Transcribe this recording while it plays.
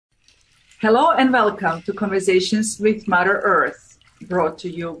Hello and welcome to Conversations with Mother Earth, brought to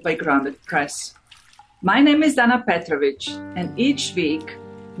you by Grounded Press. My name is Dana Petrovic, and each week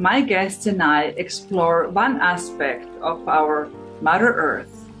my guests and I explore one aspect of our Mother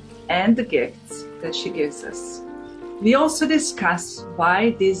Earth and the gifts that she gives us. We also discuss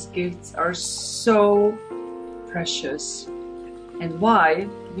why these gifts are so precious and why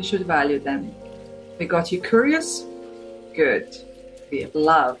we should value them. We got you curious? Good. We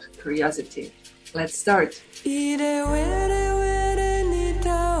love curiosity. Let's start. In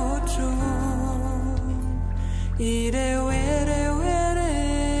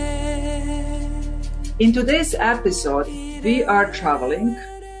today's episode, we are traveling,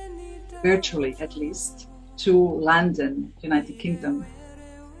 virtually at least, to London, United Kingdom.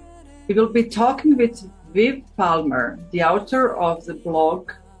 We will be talking with Viv Palmer, the author of the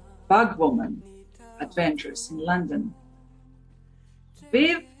blog Bug Woman: Adventures in London.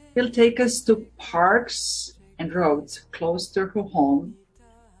 Viv will take us to parks and roads close to her home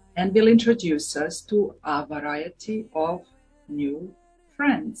and will introduce us to a variety of new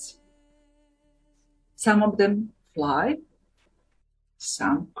friends. Some of them fly,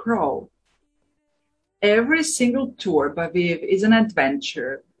 some crawl. Every single tour by Viv is an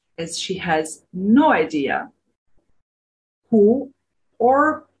adventure, as she has no idea who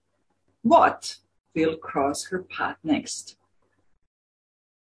or what will cross her path next.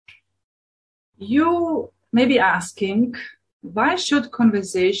 You may be asking, why should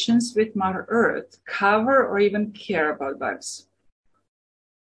Conversations with Mother Earth cover or even care about bugs?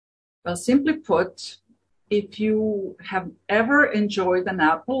 Well, simply put, if you have ever enjoyed an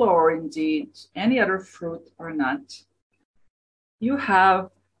apple or indeed any other fruit or nut, you have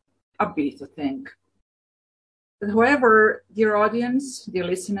a bee to thank. But however, dear audience, dear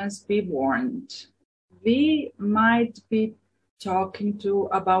listeners, be warned. We might be talking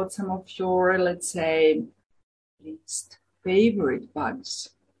about some of your, let's say, least favorite bugs.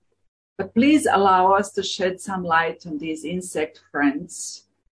 But please allow us to shed some light on these insect friends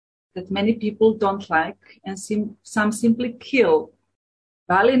that many people don't like and some simply kill.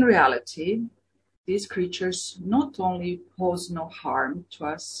 While in reality, these creatures not only pose no harm to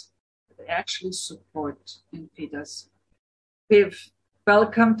us, but they actually support and feed us. Viv,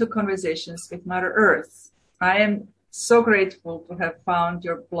 welcome to Conversations with Mother Earth. I am so grateful to have found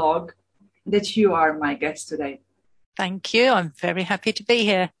your blog, that you are my guest today. Thank you. I'm very happy to be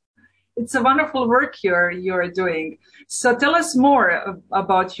here. It's a wonderful work you're doing. So tell us more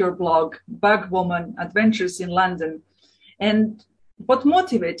about your blog, Bug Woman: Adventures in London, and what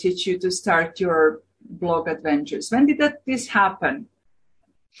motivated you to start your blog adventures? When did this happen?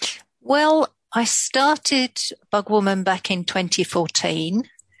 Well, I started Bug Woman back in 2014.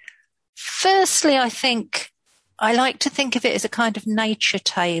 Firstly, I like to think of it as a kind of nature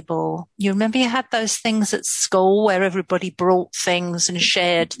table. You remember you had those things at school where everybody brought things and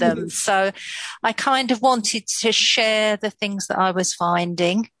shared them. So I kind of wanted to share the things that I was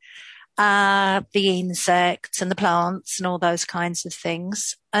finding, the insects and the plants and all those kinds of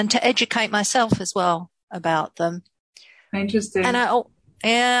things, and to educate myself as well about them. Interesting. And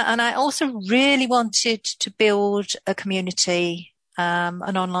I also really wanted to build a community,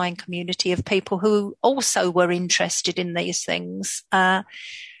 an online community of people who also were interested in these things.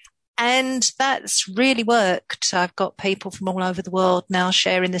 And that's really worked. I've got people from all over the world now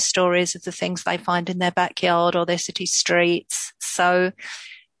sharing the stories of the things they find in their backyard or their city streets. So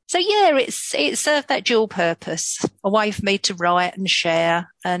yeah, it served that dual purpose, a way for me to write and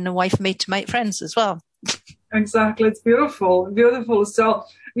share and a way for me to make friends as well. Exactly. It's beautiful, beautiful. So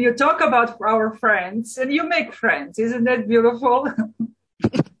you talk about our friends and you make friends. Isn't that beautiful?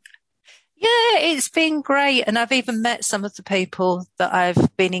 Yeah, it's been great. And I've even met some of the people that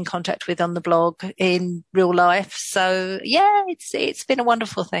I've been in contact with on the blog in real life. So yeah, it's been a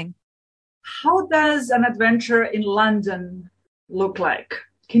wonderful thing. How does an adventure in London look like?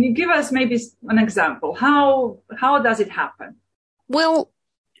 Can you give us maybe an example? How does it happen? Well,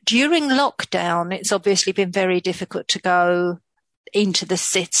 during lockdown, it's obviously been very difficult to go into the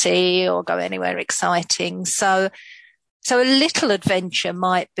city or go anywhere exciting. So a little adventure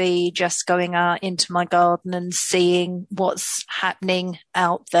might be just going out into my garden and seeing what's happening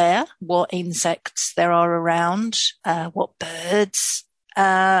out there, what insects there are around, what birds.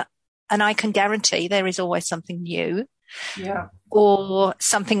 And I can guarantee there is always something new. Yeah. Or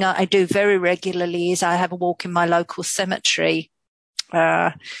something that I do very regularly is I have a walk in my local cemetery,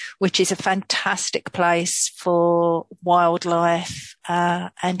 which is a fantastic place for wildlife,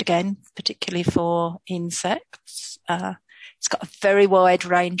 and again, particularly for insects. It's got a very wide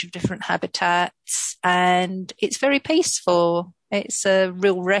range of different habitats and it's very peaceful. It's a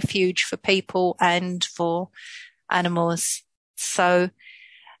real refuge for people and for animals. So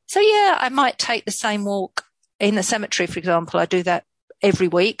yeah, I might take the same walk in the cemetery, for example. I do that every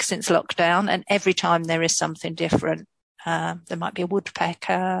week since lockdown, and every time there is something different. There might be a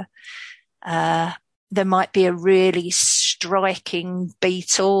woodpecker. There might be a really striking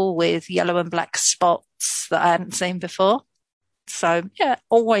beetle with yellow and black spots that I hadn't seen before. So yeah,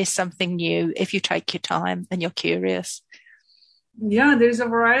 always something new if you take your time and you're curious. Yeah, there's a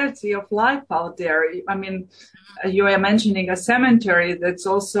variety of life out there. I mean, you are mentioning a cemetery that's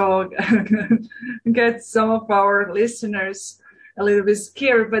also gets some of our listeners a little bit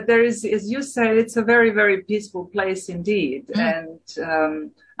scared, but there is, as you said, it's a very, very peaceful place indeed. And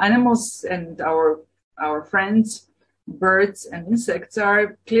animals and our friends, birds and insects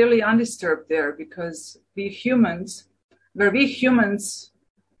are clearly undisturbed there because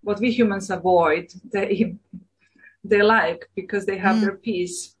what we humans avoid, they like because they have their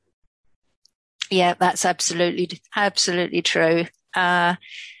peace. Yeah, that's absolutely true.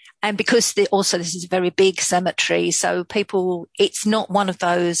 And because also this is a very big cemetery, so it's not one of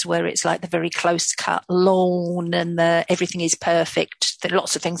those where it's like the very close cut lawn and everything is perfect.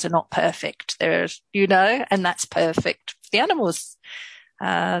 Lots of things are not perfect. And that's perfect for the animals.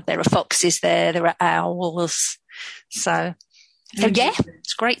 There are foxes there are owls. So yeah,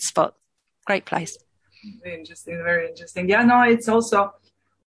 it's a great spot, great place. Very interesting. Yeah, no, it's also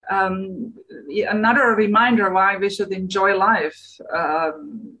another reminder why we should enjoy life.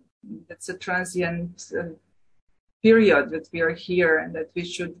 It's a transient period that we are here, and that we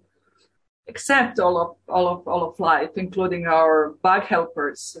should accept all of life, including our bug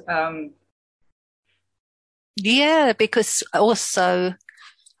helpers. Yeah, because also,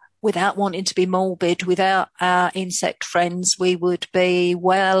 without wanting to be morbid, without our insect friends, we would be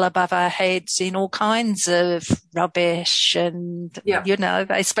well above our heads in all kinds of rubbish. And,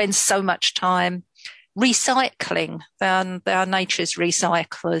 they spend so much time recycling. They are nature's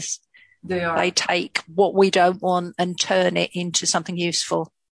recyclers. They are. They take what we don't want and turn it into something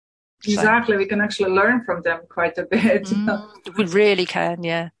useful. Exactly. We can actually learn from them quite a bit. We really can,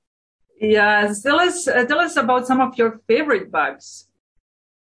 yeah. Yeah. Tell us about some of your favorite bugs.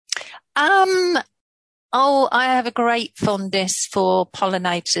 I have a great fondness for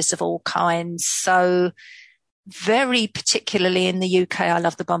pollinators of all kinds. So very particularly in the UK, I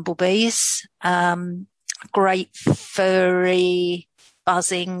love the bumblebees. Great furry,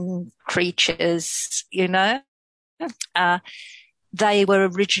 buzzing creatures, They were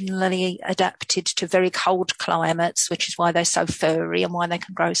originally adapted to very cold climates, which is why they're so furry and why they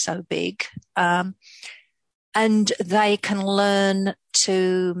can grow so big. And they can learn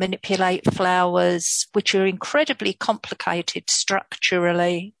to manipulate flowers, which are incredibly complicated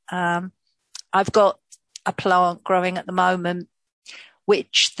structurally. I've got a plant growing at the moment,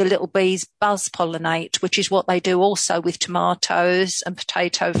 which the little bees buzz pollinate, which is what they do also with tomatoes and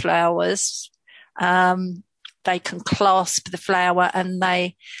potato flowers. They can clasp the flower and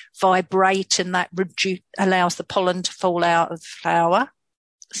they vibrate, and that allows the pollen to fall out of the flower.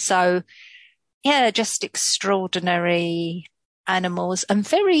 So, yeah, just extraordinary animals and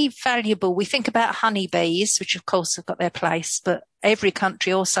very valuable. We think about honeybees, which of course have got their place, but every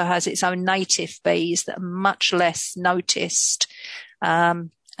country also has its own native bees that are much less noticed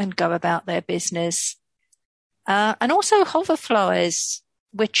and go about their business. And also hoverflies,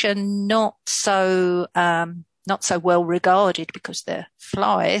 which are not so well regarded because they're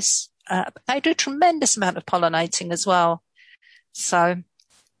flies. But they do a tremendous amount of pollinating as well. So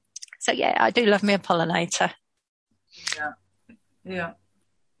yeah, I do love me a pollinator. Yeah,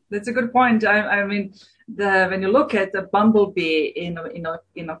 that's a good point. I mean, when you look at the bumblebee in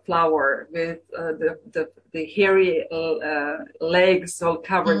a flower with the hairy legs all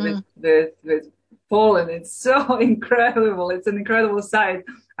covered with pollen, it's so incredible. It's an incredible sight.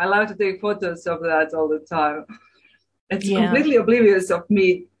 I love to take photos of that all the time. It's completely oblivious of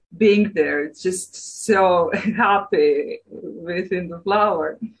me being there. It's just so happy within the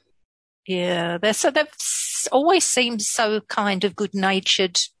flower. Yeah, they've always seemed so kind of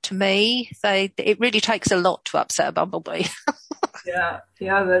good-natured to me. It really takes a lot to upset a bumblebee. Yeah,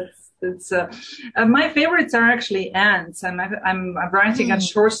 that's my favorites are actually ants. I'm writing a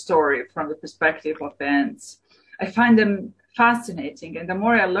short story from the perspective of ants. I find them fascinating, and the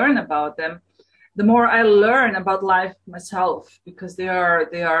more I learn about them, the more I learn about life myself, because they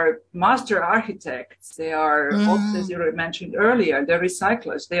are master architects. They are, as you mentioned earlier, they're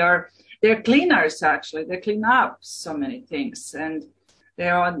recyclers. They're cleaners, actually. They clean up so many things. And they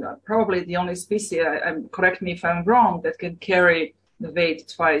are probably the only species, correct me if I'm wrong, that can carry the weight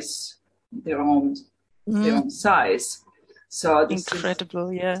twice their own size. So this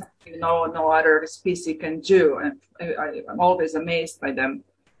Incredible, yeah. is no other species can do, and I'm always amazed by them.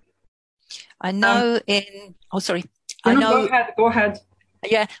 I know sorry. I No, know. go ahead.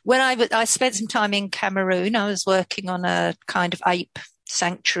 Yeah, when I spent some time in Cameroon, I was working on a kind of ape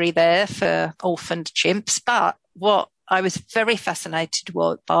sanctuary there for orphaned chimps. But what I was very fascinated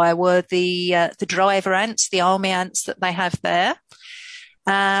by were the driver ants, the army ants that they have there.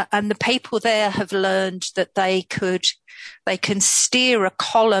 And the people there have learned that they can steer a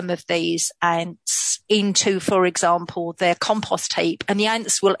column of these ants into, for example, their compost heap, and the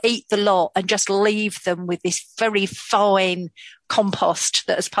ants will eat the lot and just leave them with this very fine compost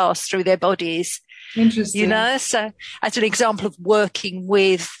that has passed through their bodies. Interesting. You know, so as an example of working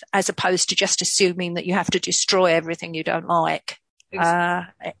with, as opposed to just assuming that you have to destroy everything you don't like.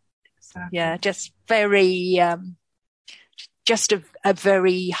 Exactly. Yeah, just very, just a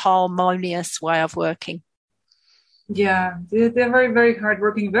very harmonious way of working. Yeah, they're very, very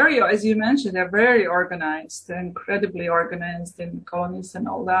hardworking. Very, as you mentioned, they're very organized, incredibly organized in colonies and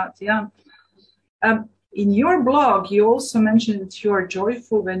all that. Yeah. In your blog, you also mentioned that you are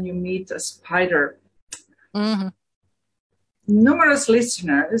joyful when you meet a spider. Mm-hmm. Numerous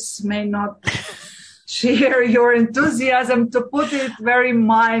listeners may not share your enthusiasm, to put it very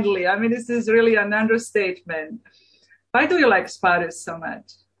mildly. I mean, this is really an understatement. Why do you like spiders so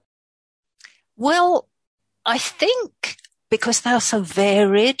much? Well, I think because they are so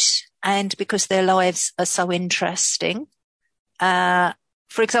varied and because their lives are so interesting.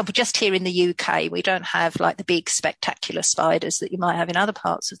 For example, just here in the UK, we don't have like the big spectacular spiders that you might have in other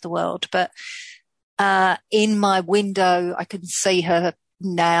parts of the world. But in my window, I can see her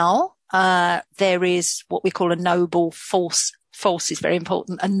now. There is what we call a noble false is very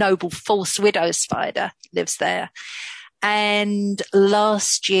important. A noble false widow spider lives there. And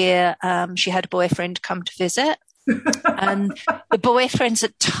last year, she had a boyfriend come to visit. And the boyfriends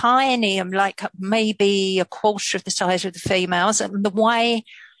are tiny and like maybe a quarter of the size of the females. And the way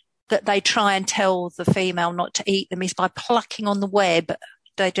that they try and tell the female not to eat them is by plucking on the web.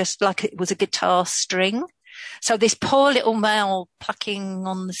 They just like it was a guitar string. So this poor little male plucking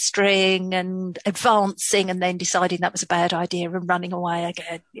on the string and advancing and then deciding that was a bad idea and running away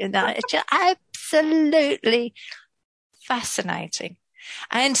again. You know, it's just absolutely fascinating.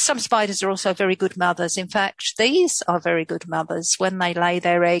 And some spiders are also very good mothers. In fact, these are very good mothers. When they lay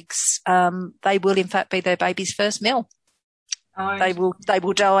their eggs, they will in fact be their baby's first meal. Oh, they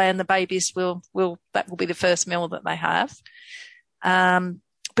will die and the babies that will be the first meal that they have.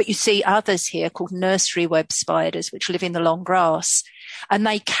 But you see others here called nursery web spiders, which live in the long grass, and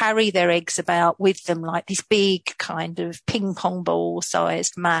they carry their eggs about with them like this big kind of ping pong ball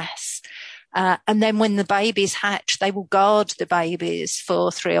sized mass. And then when the babies hatch, they will guard the babies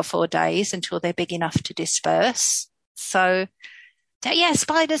for 3 or 4 days until they're big enough to disperse. So, yeah,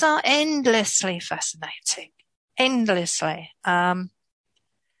 spiders are endlessly fascinating. Endlessly. And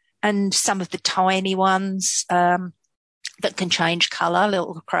some of the tiny ones, that can change colour,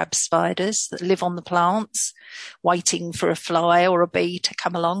 little crab spiders that live on the plants, waiting for a fly or a bee to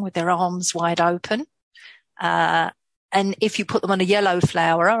come along with their arms wide open. And if you put them on a yellow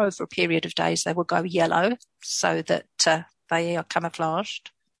flower over a period of days, they will go yellow so that they are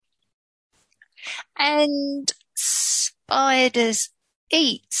camouflaged. And spiders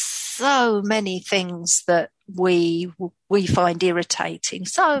eat so many things that we find irritating.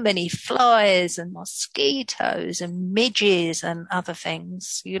 So many flies and mosquitoes and midges and other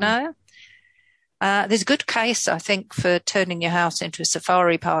things, you know. There's a good case, I think, for turning your house into a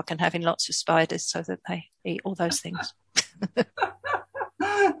safari park and having lots of spiders so that they eat all those things.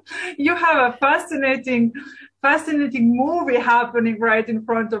 You have a fascinating movie happening right in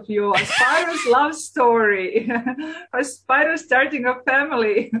front of you. A spider's love story. A spider starting a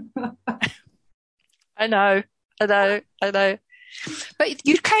family. I know. But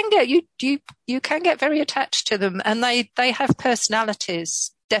you can get very attached to them, and they have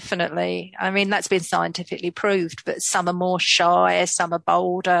personalities. Definitely. I mean, that's been scientifically proved, but some are more shy, some are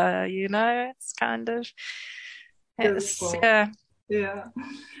bolder, you know, it's kind of, yeah.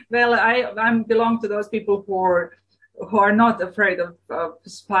 Well, I belong to those people who are not afraid of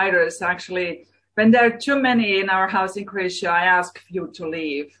spiders. Actually, when there are too many in our house in Croatia, I ask you to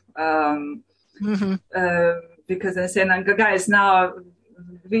leave. Because I say, guys, now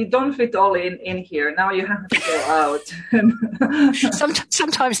we don't fit all in here. Now you have to go out.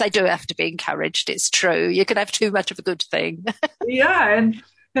 Sometimes they do have to be encouraged. It's true. You can have too much of a good thing. Yeah. And,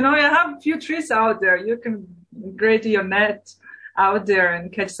 you know, you have a few trees out there. You can grate your net out there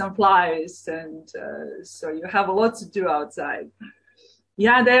and catch some flies. And so you have a lot to do outside.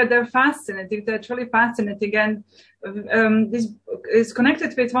 Yeah, they're fascinating. They're truly fascinating, and this is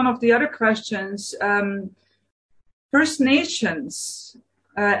connected with one of the other questions. First Nations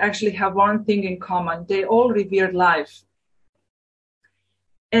actually have one thing in common: they all revered life.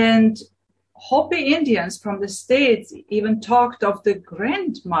 And Hopi Indians from the States even talked of the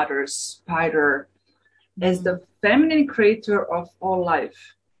grandmother spider as the feminine creator of all life.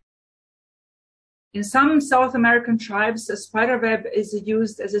 In some South American tribes, a spider web is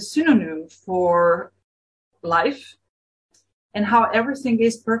used as a synonym for life and how everything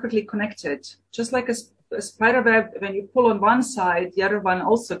is perfectly connected. Just like a spider web, when you pull on one side, the other one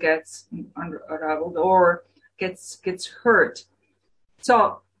also gets unraveled or gets hurt.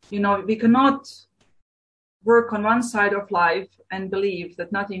 So, we cannot work on one side of life and believe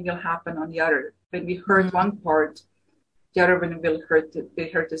that nothing will happen on the other. When we hurt one part, the other one will be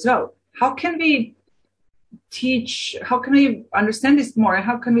hurt as well. How can we understand this more?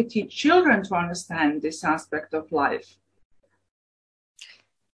 How can we teach children to understand this aspect of life?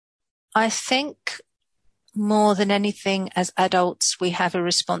 I think more than anything, as adults, we have a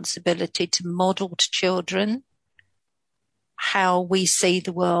responsibility to model to children how we see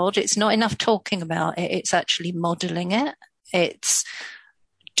the world. It's not enough talking about it. It's actually modeling it. It's,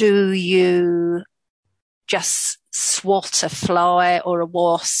 do you just swat a fly or a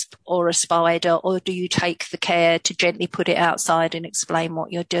wasp or a spider, or do you take the care to gently put it outside and explain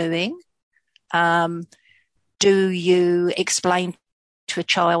what you're doing? Do you explain to a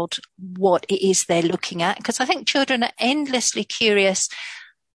child what it is they're looking at? Because I think children are endlessly curious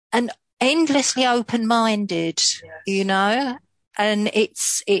and endlessly open-minded, yes. And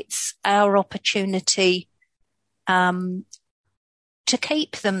it's our opportunity to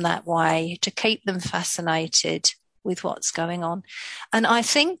keep them that way, to keep them fascinated with what's going on. And I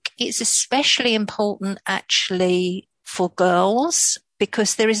think it's especially important actually for girls,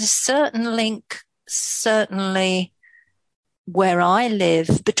 because there is a certain link, certainly where I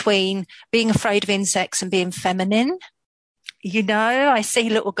live, between being afraid of insects and being feminine. I see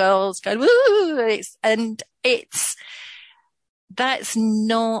little girls go, woo, that's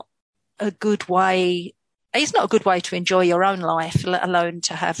not a good way. It's not a good way to enjoy your own life, let alone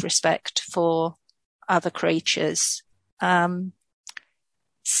to have respect for other creatures.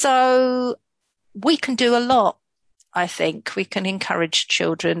 So we can do a lot. I think we can encourage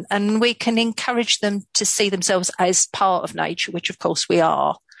children, and we can encourage them to see themselves as part of nature, which of course we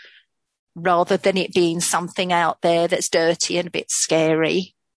are, rather than it being something out there that's dirty and a bit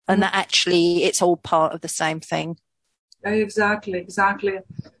scary, and that actually it's all part of the same thing. Exactly.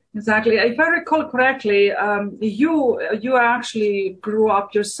 If I recall correctly, you actually grew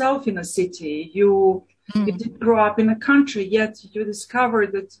up yourself in a city. You did grow up in a country, yet you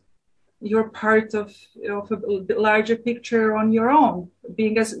discovered that you're part of a larger picture on your own,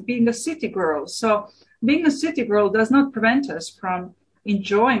 being a city girl. So being a city girl does not prevent us from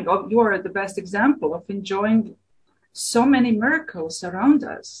enjoying, you are the best example of enjoying so many miracles around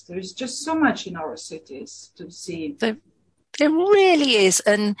us. There's just so much in our cities to see. There really is.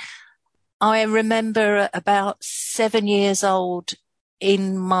 And I remember about 7 years old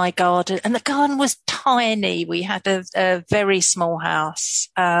in my garden, and the garden was tiny. We had a very small house.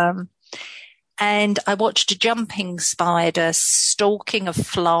 And I watched a jumping spider stalking a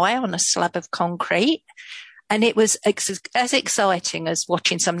fly on a slab of concrete. And it was as exciting as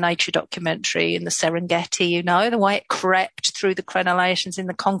watching some nature documentary in the Serengeti, the way it crept through the crenellations in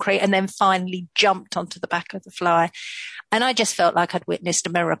the concrete and then finally jumped onto the back of the fly. And I just felt like I'd witnessed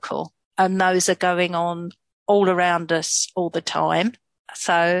a miracle. And those are going on all around us all the time.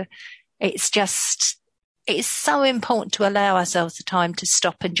 So it's so important to allow ourselves the time to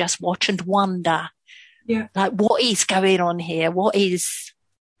stop and just watch and wonder. Yeah. Like, what is going on here? What is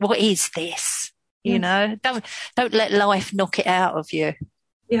this? Yeah. Don't let life knock it out of you.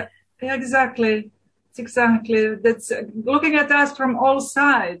 Yeah, exactly. That's looking at us from all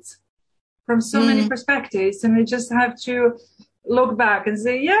sides, from so many perspectives. And we just have to look back and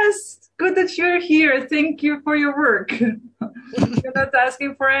say, yes, good that you're here. Thank you for your work. You're not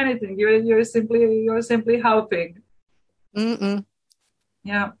asking for anything. You're simply helping.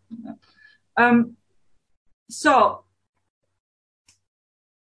 Yeah. So,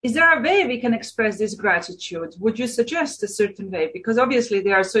 is there a way we can express this gratitude? Would you suggest a certain way? Because obviously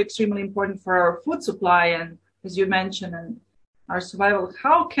they are so extremely important for our food supply and, as you mentioned, and our survival.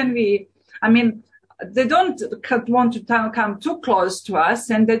 How can we? I mean, they don't want to come too close to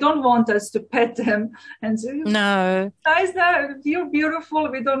us, and they don't want us to pet them and say, "No, nice, you're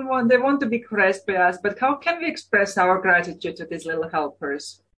beautiful." They want to be caressed by us. But how can we express our gratitude to these little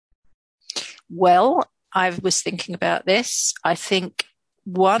helpers? Well, I was thinking about this. I think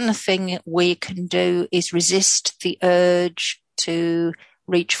one thing we can do is resist the urge to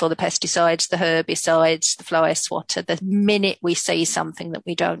reach for the pesticides, the herbicides, the fly swatter the minute we see something that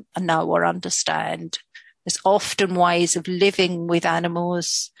we don't know or understand. There's often ways of living with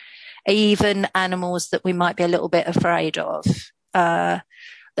animals, even animals that we might be a little bit afraid of,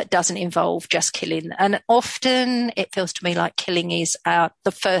 that doesn't involve just killing. And often it feels to me like killing is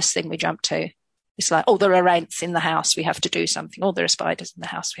the first thing we jump to. It's like, oh, there are ants in the house, we have to do something. Oh, there are spiders in the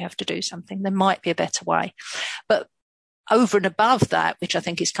house, we have to do something. There might be a better way. But over and above that, which I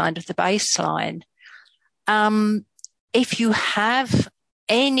think is kind of the baseline, if you have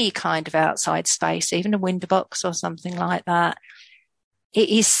any kind of outside space, even a window box or something like that, it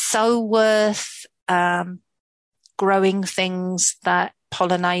is so worth growing things that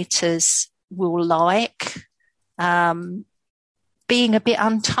pollinators will like. Being a bit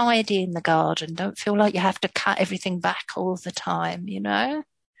untidy in the garden. Don't feel like you have to cut everything back all the time, you know?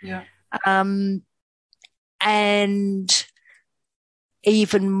 Yeah. And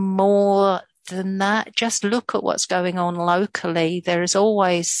even more than that, just look at what's going on locally. There is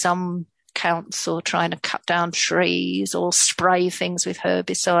always some council trying to cut down trees or spray things with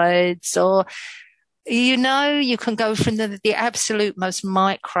herbicides, or, you know, you can go from the absolute most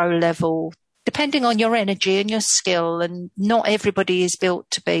micro level, depending on your energy and your skill. And not everybody is built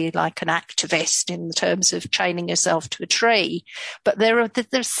to be like an activist in terms of chaining yourself to a tree. But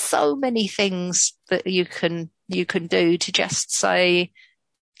there's so many things that you can do to just say,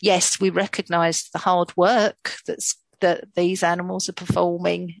 yes, we recognise the hard work that these animals are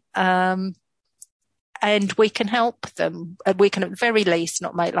performing, and we can help them. We can at the very least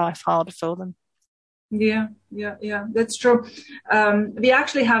not make life harder for them. Yeah, that's true. We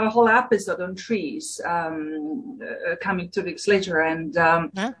actually have a whole episode on trees coming 2 weeks later, and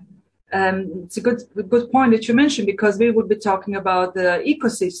it's a good point that you mentioned, because we would be talking about the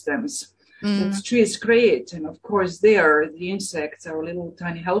ecosystems that trees create, and of course, the insects, our little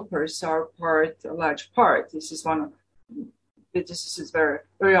tiny helpers, are a large part. This is very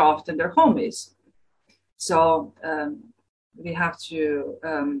very often their home is. So. We have to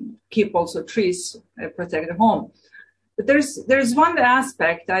keep also trees, protect the home. But there's one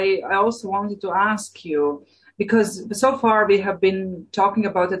aspect I also wanted to ask you, because so far we have been talking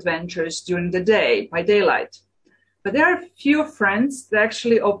about adventures during the day, by daylight. But there are few friends that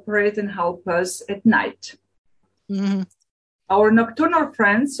actually operate and help us at night. Mm-hmm. Our nocturnal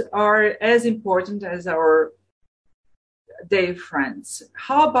friends are as important as our day friends.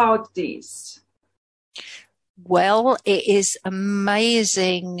 How about these? Well, it is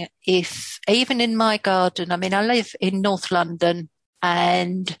amazing if, even in my garden, I mean, I live in North London,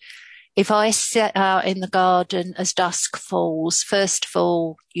 and if I sit out in the garden as dusk falls, first of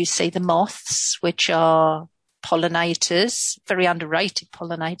all, you see the moths, which are pollinators, very underrated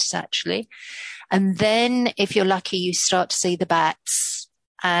pollinators, actually. And then, if you're lucky, you start to see the bats.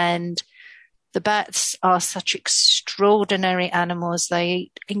 And the bats are such extraordinary animals. They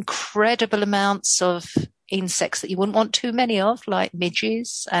eat incredible amounts of insects that you wouldn't want too many of, like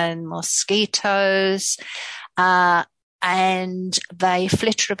midges and mosquitoes, and they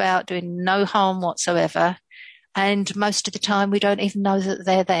flitter about doing no harm whatsoever. And most of the time, we don't even know that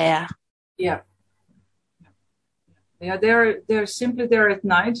they're there. Yeah, they're simply there at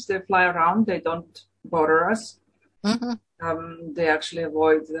night. They fly around. They don't bother us. Mm-hmm. They actually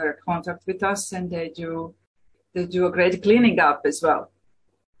avoid their contact with us, and they do a great cleaning up as well.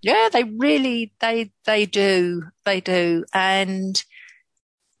 Yeah, they really, they do. And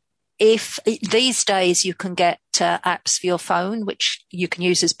if these days you can get apps for your phone, which you can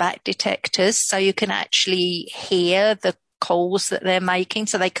use as bat detectors, so you can actually hear the calls that they're making,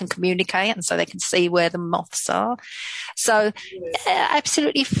 so they can communicate, and so they can see where the moths are. So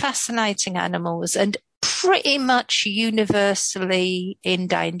absolutely fascinating animals, and pretty much universally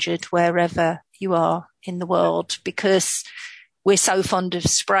endangered wherever you are in the world, because we're so fond of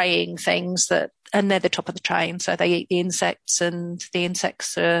spraying things and they're the top of the train. So they eat the insects, and the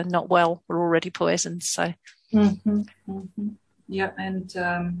insects are not well, we're already poisoned. So. Mm-hmm, mm-hmm. Yeah. And,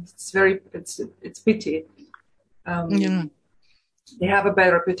 it's pity. They have a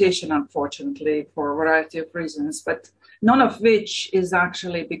bad reputation, unfortunately, for a variety of reasons, but none of which is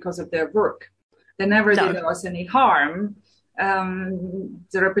actually because of their work. They never did us any harm. The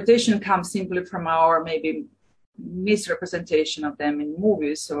reputation comes simply from our maybe misrepresentation of them in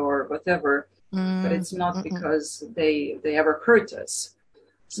movies or whatever, but it's not because they ever hurt us.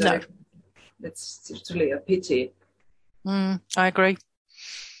 So it's really a pity. I agree.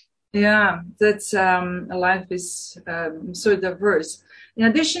 Yeah, that's life is so diverse. In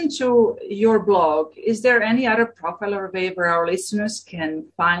addition to your blog, is there any other profile or way where our listeners can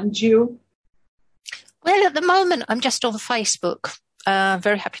find you? Well, at the moment, I'm just on Facebook.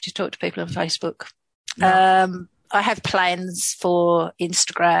 Very happy to talk to people on Facebook. Yeah. I have plans for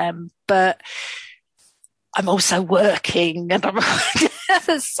Instagram, but I'm also working, and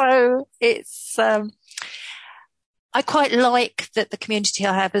so it's. I quite like that the community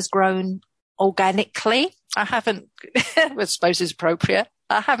I have has grown organically. I haven't, I suppose is appropriate.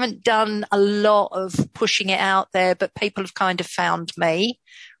 I haven't done a lot of pushing it out there, but people have kind of found me,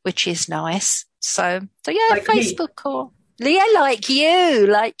 which is nice. So yeah, Like Facebook me. or yeah, like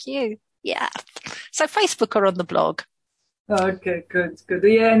you. Yeah. So Facebook or on the blog. Okay, good.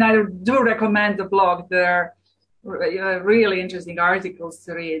 Yeah, and I do recommend the blog. There are really interesting articles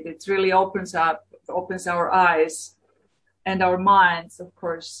to read. It really opens our eyes and our minds, of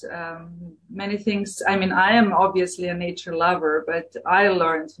course. Many things. I mean, I am obviously a nature lover, but I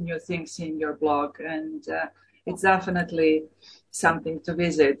learned new things in your blog, and it's definitely something to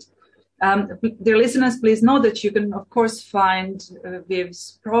visit. Dear listeners, please know that you can, of course, find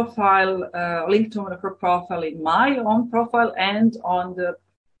Viv's profile, link to her profile in my own profile and on the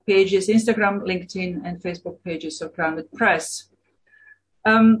pages, Instagram, LinkedIn, and Facebook pages of Grounded Press.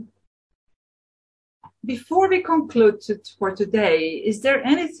 Before we conclude for today, is there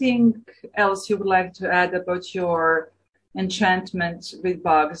anything else you would like to add about your enchantment with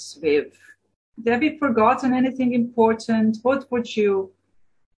bugs, Viv? Have we forgotten anything important? What would you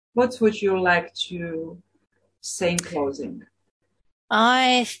like to say in closing?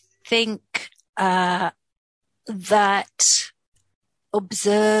 I think that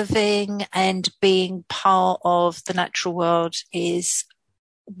observing and being part of the natural world is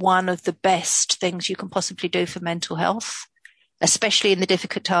one of the best things you can possibly do for mental health, especially in the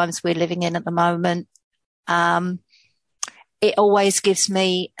difficult times we're living in at the moment. It always gives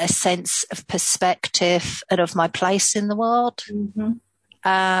me a sense of perspective and of my place in the world. Mm-hmm.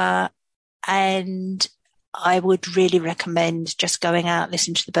 And I would really recommend just going out,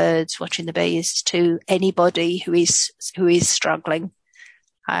 listening to the birds, watching the bees to anybody who is struggling.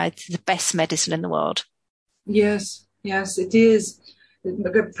 It's the best medicine in the world. Yes, it is.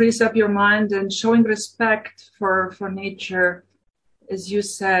 It frees up your mind, and showing respect for nature, as you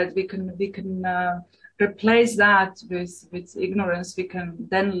said, we can replace that with ignorance. We can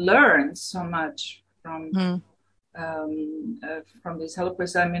then learn so much from these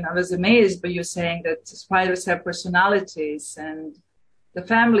helpers. I mean, I was amazed by you saying that spiders have personalities, and the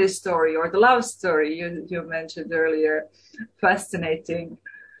family story or the love story you mentioned earlier. Fascinating.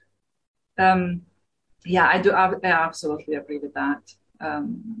 Yeah, I do. I absolutely agree with that.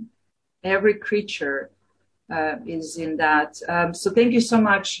 Every creature is in that. So thank you so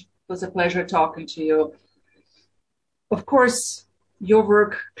much. It was a pleasure talking to you. Of course, your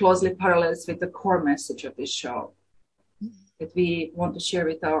work closely parallels with the core message of this show that we want to share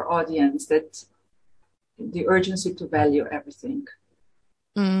with our audience, that the urgency to value everything.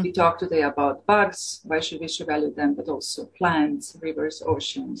 We talked today about bugs, why should we value them, but also plants, rivers,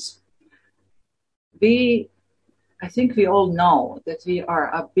 oceans. I think we all know that we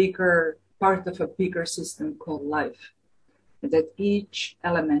are a bigger part of a bigger system called life, and that each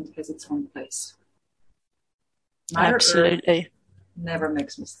element has its own place. Mother Absolutely. Earth never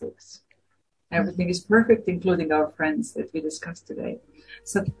makes mistakes. Everything is perfect, including our friends that we discussed today.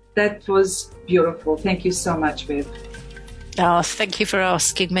 So that was beautiful. Thank you so much, Viv. Oh, thank you for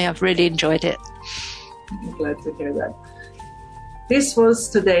asking me. I've really enjoyed it. I'm glad to hear that. This was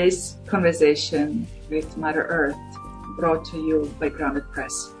today's conversation with Mother Earth, brought to you by Grounded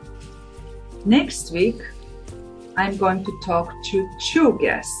Press. Next week, I'm going to talk to two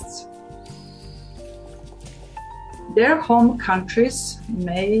guests. Their home countries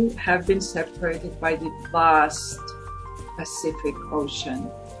may have been separated by the vast Pacific Ocean,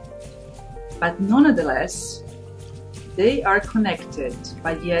 but nonetheless, they are connected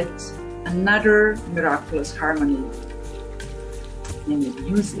by yet another miraculous harmony, namely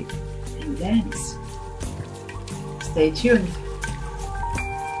music and dance. Stay tuned.